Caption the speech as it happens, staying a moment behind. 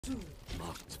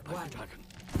Marked by the dragon.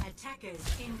 Attackers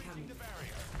incoming.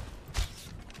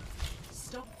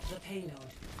 Stop the payload.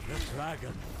 The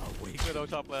dragon awakes. Widow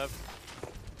top left.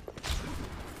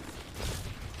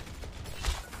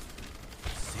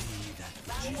 See that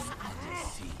which is under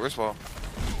sea. Where's Wall?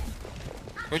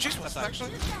 Would you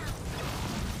actually?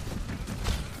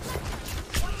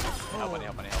 Help me.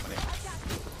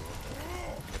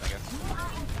 I guess.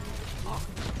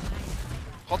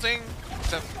 Halting.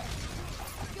 Step.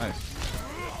 Nice.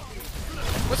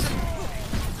 What's it?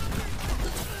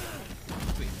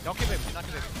 Don't give him. Do not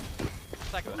give him.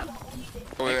 Second.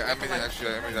 Oh wait, I made it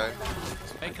actually. I made that.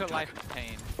 Make her life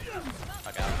pain.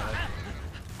 Okay, I'll kill it.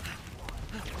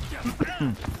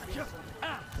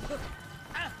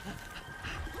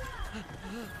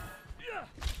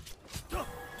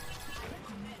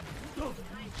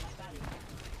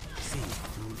 See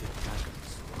through the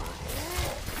dragons.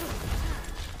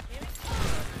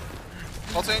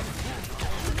 Halting.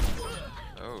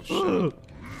 Oh shit.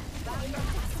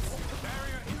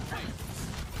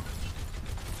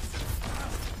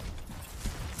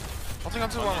 Halting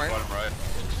onto one right. Bottom right.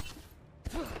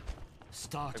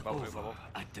 Start Big bubble, over big bubble.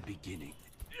 at the beginning.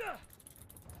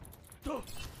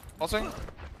 Halting.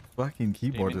 Fucking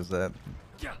keyboard Aiming. is that?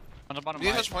 On the bottom You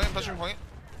right. touch point. Touching point.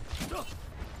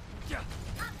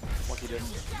 What he did.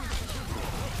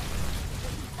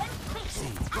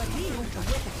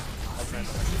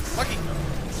 Lucky.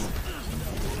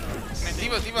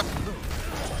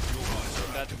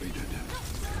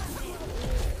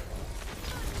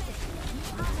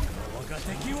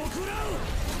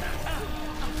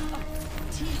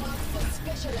 Diva.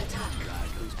 Special attack.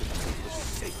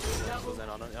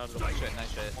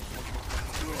 Nice shit.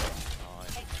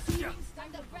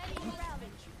 Stand ready for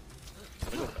salvage. I'm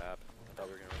gonna go to Bab. I thought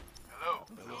we were gonna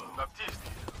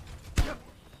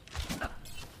win.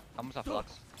 Almost have flux.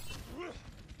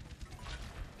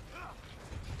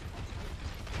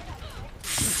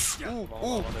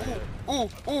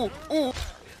 Ooh.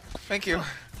 Thank you.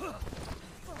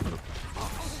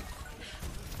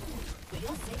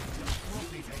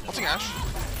 Halting Ash.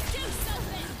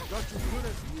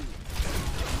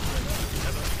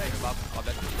 Hey, Bob. I'll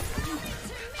bet.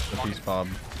 The piece Bob.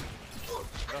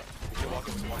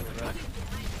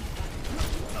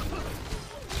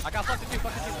 I got flux too.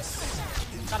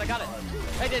 Got it.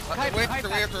 Hey, this. Wait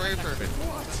for.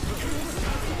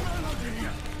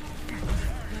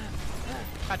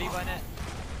 How do you find it?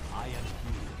 I am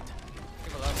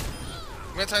Give it up.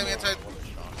 Man tight.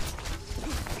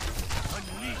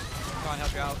 Come on,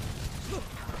 help you out.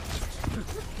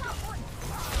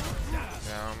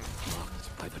 Down.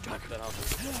 by the dragon.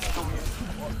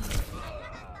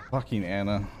 Fucking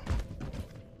Anna.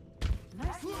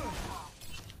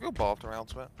 Go ball up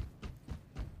around a bit.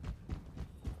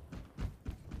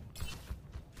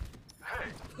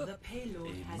 The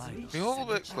payload has reached Be a little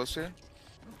bit closer.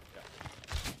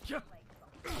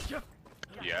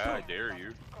 Yeah, I dare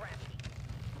you.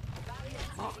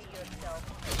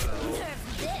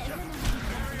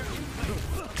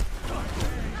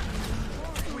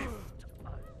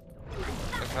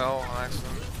 If hell, on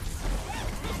accident.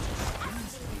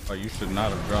 Oh, you should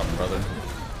not have dropped, brother.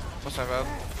 What's my bad?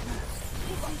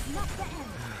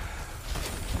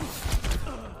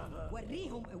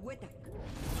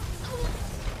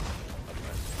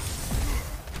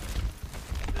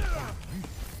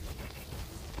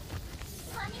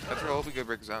 That's where I'll be good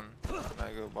break Zen.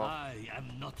 I go ball. I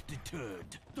am not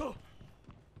deterred.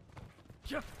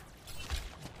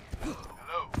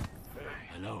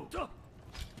 Hello.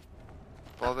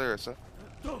 Ball there, sir.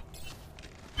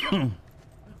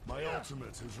 My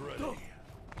ultimate is ready.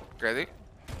 Ready?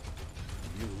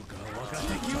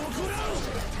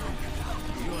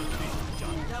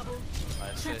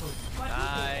 Nice shit.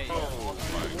 Nice. Oh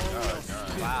my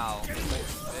god. Wow.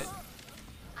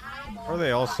 Are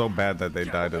they all so bad that they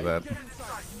died to that?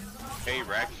 Hey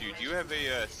Wraxu, do you have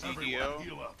a CDO?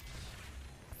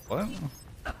 What?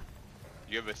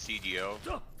 You have a CDO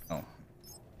Oh.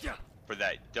 for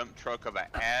that dump truck of an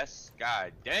ass?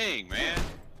 God dang, man.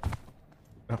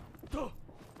 Oh.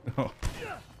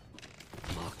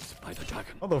 Marked by the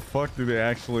dragon. How the fuck do they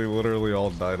actually literally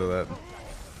all die to that?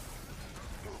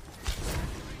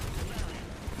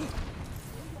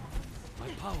 My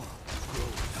power.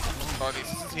 Oh,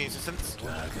 these assistants.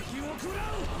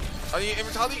 Oh, you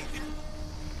immortality?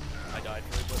 I died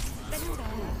really quick.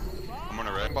 I'm on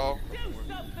a red Ball.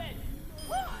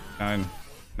 9.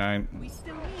 We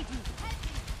still need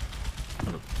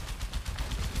you.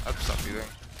 I'll just stop either.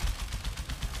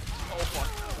 Oh fuck.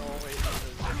 Oh wait.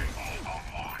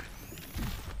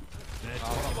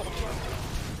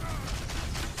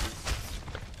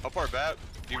 How far back?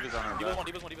 D.Va's on her D.Va's back. one,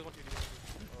 D.Va's one, D.Va's one, two, D.Va's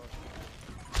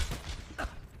one.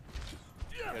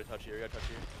 You gotta touch here, you gotta touch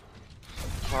here.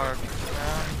 Fuck,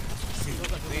 man.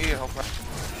 Need help.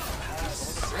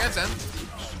 Bring it, Zen.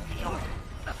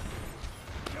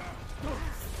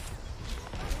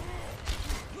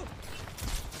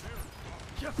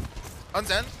 On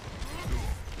Zen.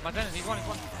 My Zen, he's one.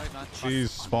 Oh, he's not. Jeez,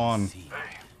 spawn.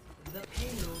 The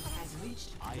payload has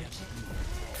reached the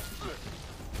checkpoint.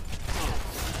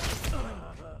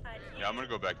 Yeah, I'm gonna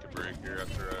go back to break here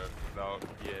after about.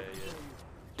 Yeah.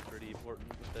 It's pretty important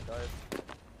with that dive.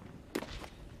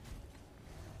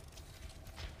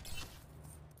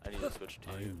 I need to switch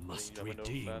team. I must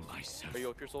redeem myself. Are you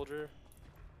up here, soldier?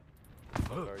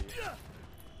 Where are you?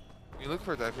 You look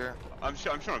for a dive here. I'm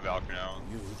showing Valkyrie now.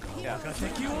 Yeah. Let's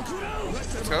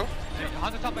go. Hey,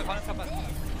 Hanzo top left, Hanzo top left.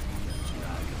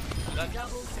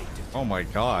 Oh my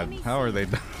god, how are they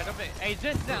done? Hey,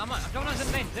 Zen, I'm jumping on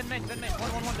Zen main, Zen main,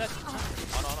 one dead.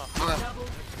 Oh, no. Alright,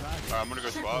 I'm gonna go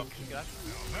swap.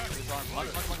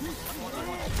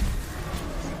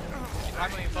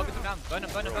 Focus him down. Burn him.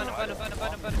 Don't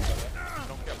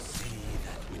care.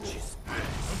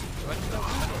 Burn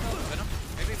him.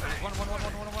 Maybe. One.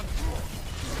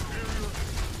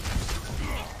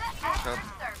 Okay.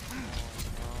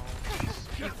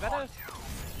 He's better.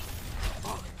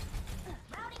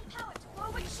 Routing power to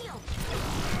forward shield.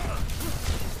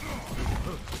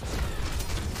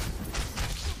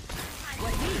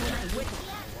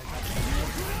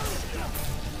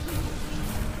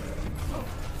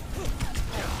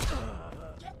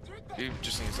 You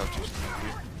just need substitution.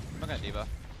 I'm not gonna D.Va.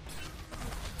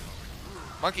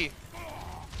 Monkey.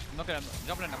 I'm not gonna.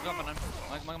 Jumping in.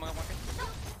 Monkey.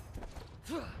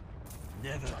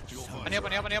 Never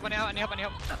your I need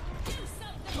help.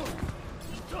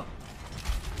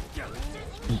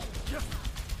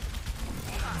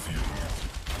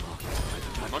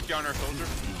 Monkey on our soldier.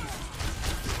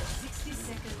 60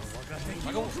 seconds. I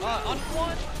go on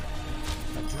one.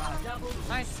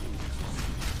 Nice.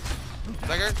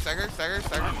 Stagger.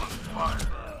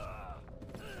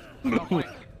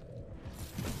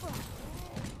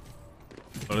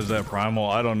 What is that, Primal?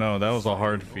 I don't know. That was a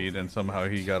hard feat, and somehow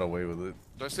he got away with it.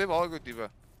 Do I save all or go D.Va?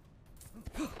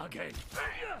 again.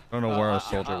 I don't know where our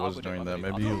soldier was during that.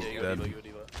 Maybe he was dead. Diva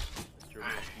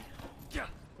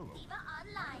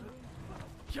online.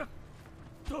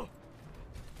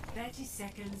 30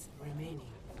 seconds remaining.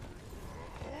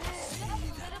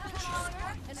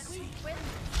 And a quick win.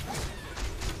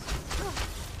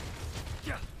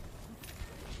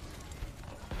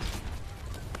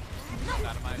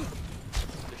 Dynamite.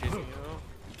 They're chasing you.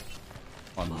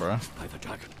 Come on, bruh. By the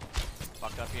dragon.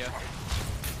 Fucked up here.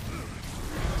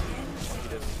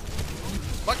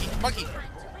 Monkey.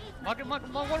 One.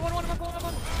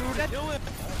 Do it.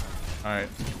 Alright.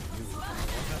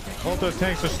 Both the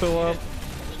tanks are still up.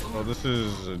 So this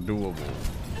is doable.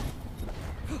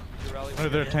 One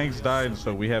of their tanks died,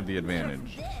 so we have the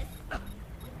advantage.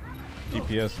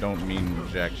 DPS don't mean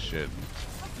jack shit.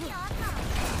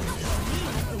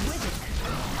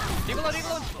 D.Va. Like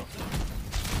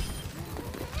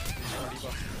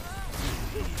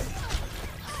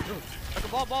a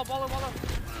ball. Ball.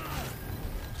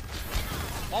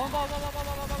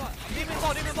 Demon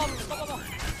ball. Ball.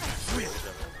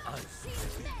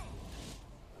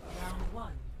 Round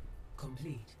 1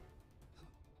 complete.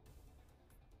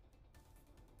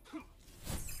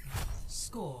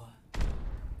 Score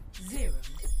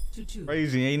 0-2.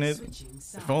 Crazy, ain't it? Switching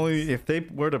sides. If they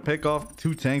were to pick off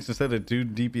 2 tanks instead of 2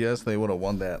 DPS, they would have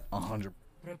won that 100.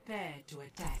 Prepare to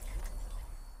attack.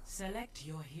 Select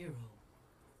your hero.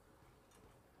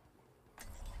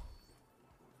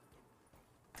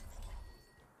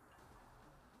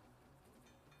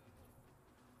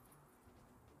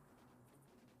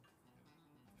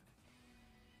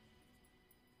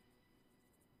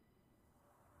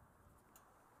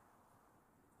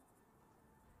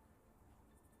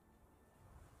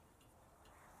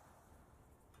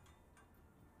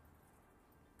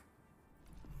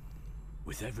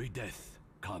 With every death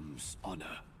comes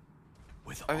honor.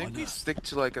 With I think we honor, stick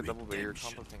to like a double barrier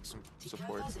redemption. combo thing, some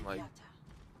supports and like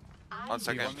on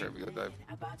second after we go dive.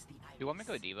 You want me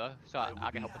to go D.Va so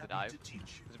I can help with the dive?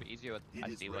 It's a bit easier with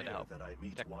D.Va to help.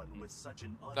 Check. No,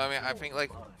 I mean I think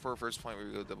like for first point we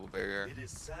go double barrier. It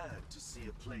is sad to see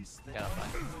a place Yeah, that's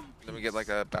fine. Then we get like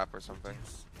a BAP or something.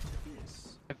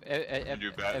 If, You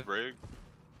do bad break.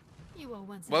 You are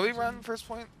once Will we run first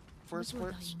point for What will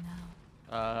supports? I know?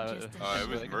 It was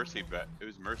Really? Mercy bat. It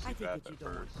was Mercy I think bat that you at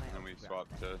don't first, want and then we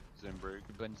swapped to Zimbrig.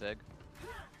 Gun Zeg.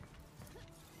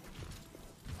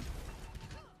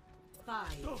 5,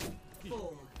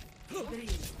 4, 3,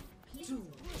 2,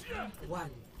 1.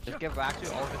 Just give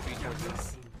Wraxu all the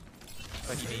resources.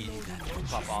 But he needs to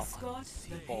pop off. Escort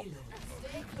the Full.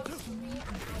 payload.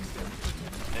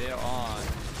 They're on.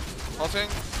 Pulsing.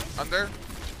 Under.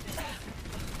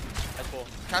 That's cool.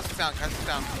 Cast it down. Cast it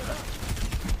down.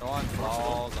 Go on,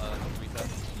 all the reset.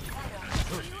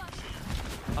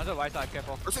 On the right side,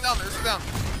 careful. Nursing down. Nursing down.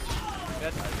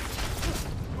 Good.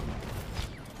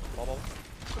 Bubble.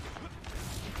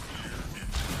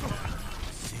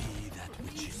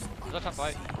 There's a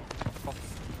fight.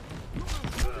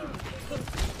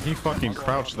 He fucking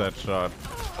crouched that shot.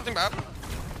 Nothing bad.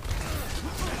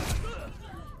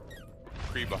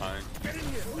 Pre behind.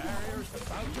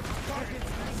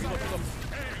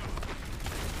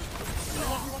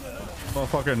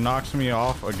 Motherfucker knocks me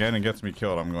off again and gets me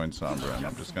killed. I'm going Sombra and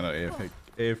I'm just gonna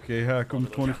AFK hack him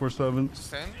 24/7.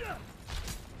 Sustain.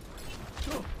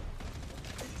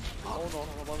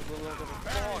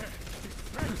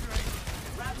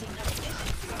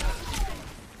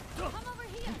 Come over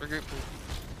here. We're good.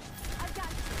 I've got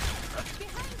you.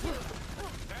 Behind you.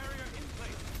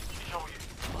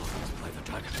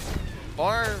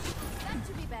 Bar. That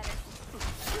should be better.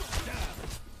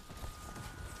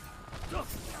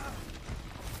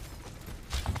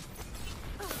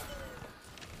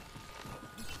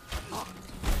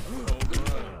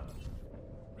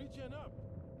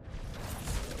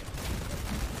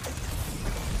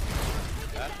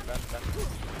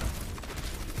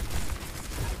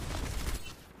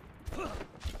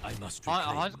 I must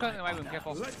Han's going in my room,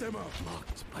 careful. Let them out.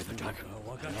 Marked by the dragon.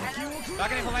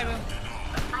 Back in for my room.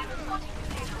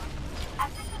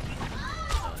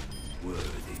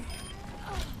 Worthy.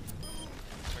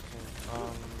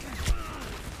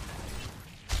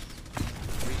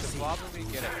 We should probably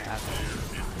get it past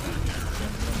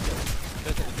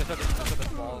just so the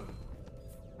ball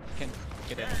can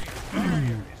get in.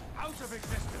 Out of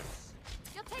existence.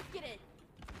 You'll take it in.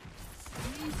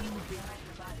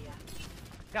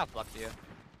 Got fucked you.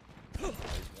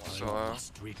 So, I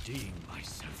must redeem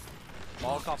myself.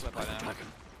 Ball compliment by now. Dragon.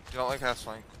 you don't like half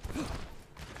flank.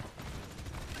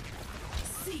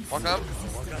 Walk up.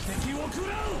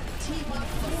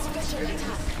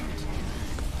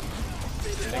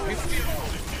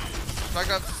 Back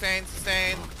up. Sustain.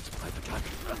 Sustain. By the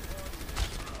dragon.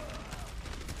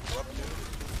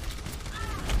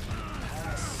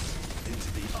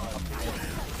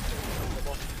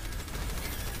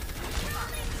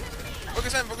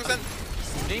 Focus in. Focus in.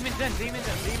 Demons in, demons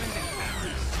in, demons in.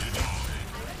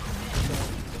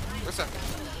 Listen.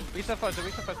 Reset first,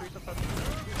 reset first, reset first.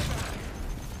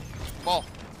 Ball.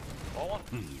 Ball one.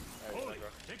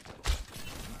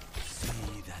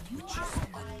 See that which is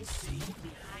unseen.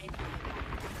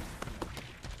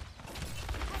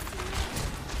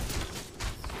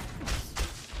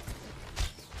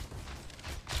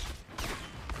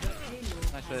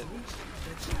 Nice hit.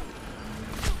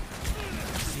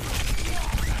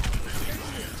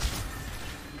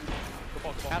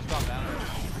 Cast drop down.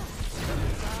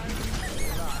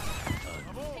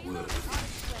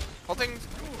 Holding.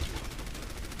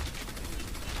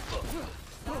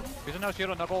 There's no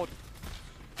shield on the gold.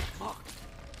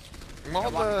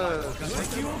 Mold the.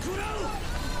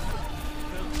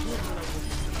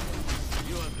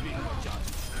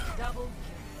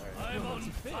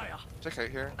 Check out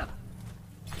here.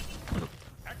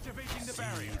 Activating the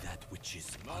barrier. See that which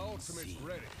is unseen.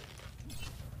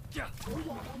 For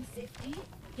your own safety,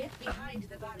 get behind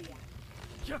the barrier.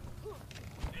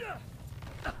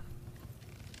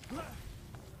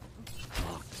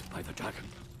 Marked by the dragon.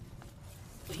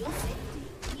 For your safety,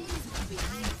 please be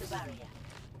behind the barrier.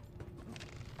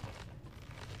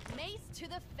 Mace to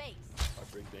the face.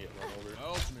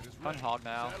 Fun hog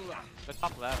now. The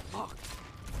top left.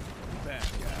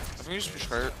 Can you just push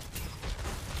hurt?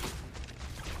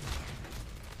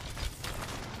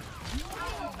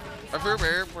 If we're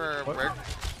rare, we're rare.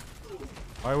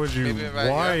 Why would you? Maybe invite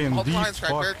Why you. in Hold behind these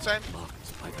strike fuck? third side.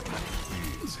 Marked by the dragon.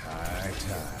 It's high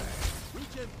time.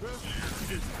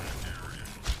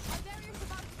 My barrier's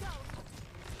about to go.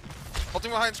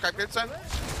 Holding behind strike third side.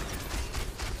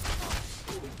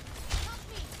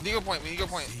 We need to go point. We need to go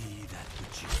point. See that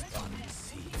which is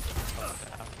unseen.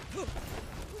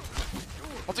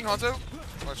 Holding Hanzo.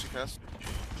 Oh, she cast.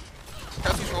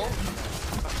 Cast control.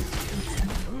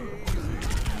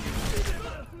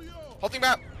 Holding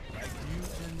map.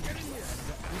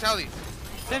 Brutality.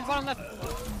 Then bottom left.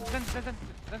 Then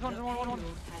one.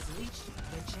 Has reached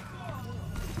the checkpoint.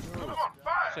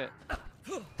 Shit.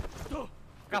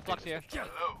 Got flux here.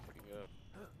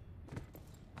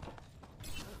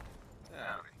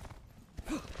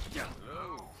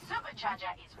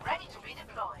 Supercharger is ready to be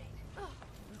deployed.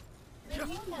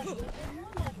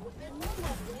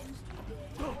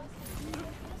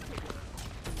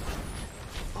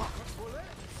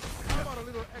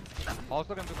 Paul's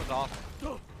looking super soft.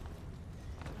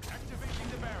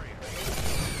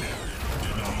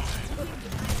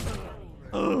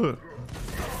 Ugh.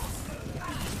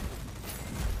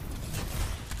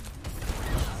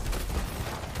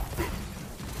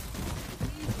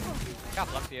 Got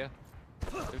flex here.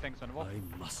 Two things winnable.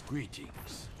 I must.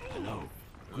 Greetings. Hello.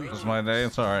 This is my day.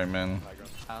 It's alright, man.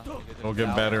 We'll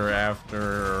get better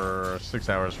after 6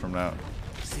 hours from now.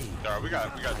 Alright, we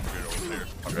got some good over here.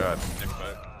 Oh god. Next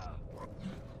fight.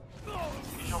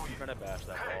 You're trying to bash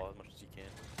that ball as much as you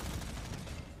can.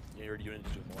 Yeah, you're doing it to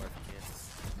do more if you can.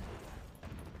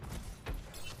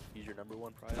 He's your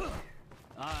 #1 prize.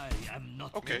 I am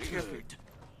not Okay, deterred.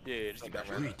 Yeah, just keep that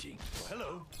right. Greetings.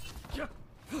 Hello. Get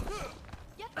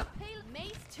the pale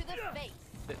mace to the face.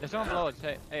 There's someone below us.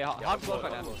 Hey, hog below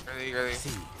right now. Ready, ready. See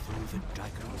through the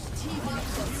daggers. Give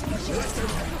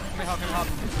me hog.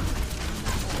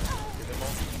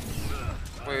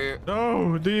 Wait.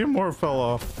 No, the immort fell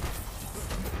off.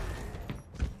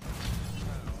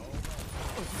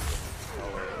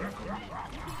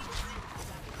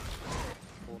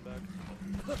 Pull him back.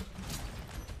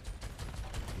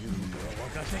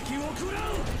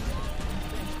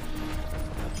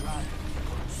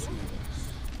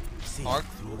 Hog.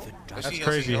 That's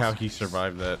crazy how he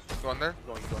survived that. Go on there.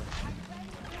 He's going.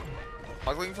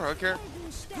 Hog looking for hook here.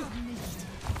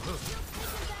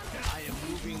 I am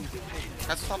moving the pain.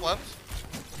 That's top left.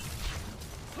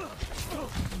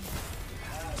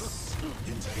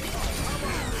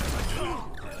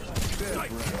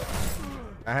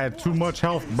 I had too much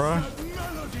health, bruh. I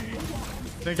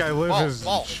think I live his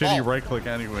shitty right click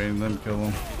anyway and then kill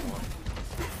him.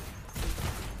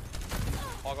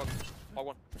 Hog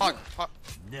one. Hog.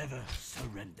 Never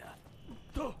surrender.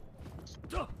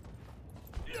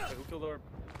 Hey, who killed Orb?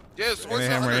 Yeah, swords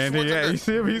And hammer under, Andy, swords yeah, under. you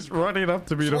see him? He's running up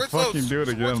to me to Swords fucking low, do it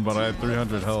again, swords but I had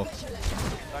 300 health.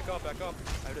 Back up. I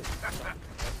did.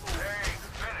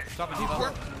 Stop and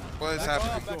debuff. What is Back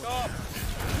happening? up.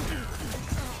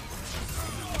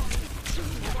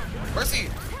 Where's he?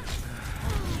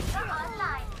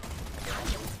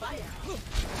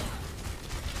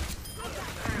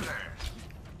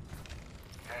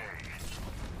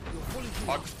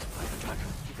 Hog.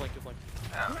 Two flank.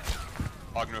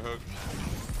 Hog no hook.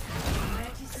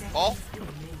 Ball.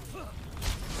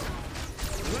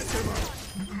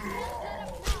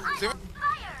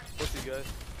 What's these guys?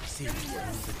 See through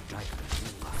the daggers.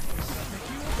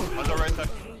 On the right side.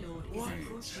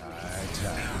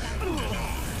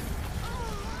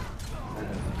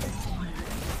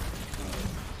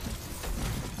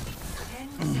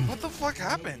 What the fuck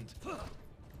happened?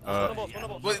 One ball.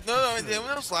 Wait, no, did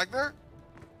anyone else lag there?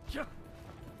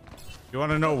 You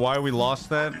want to know why we lost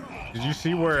that? Did you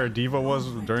see where Diva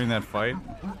was during that fight?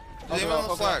 Did anyone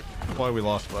else lag? That's why we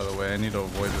lost, by the way. I need to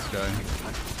avoid this guy.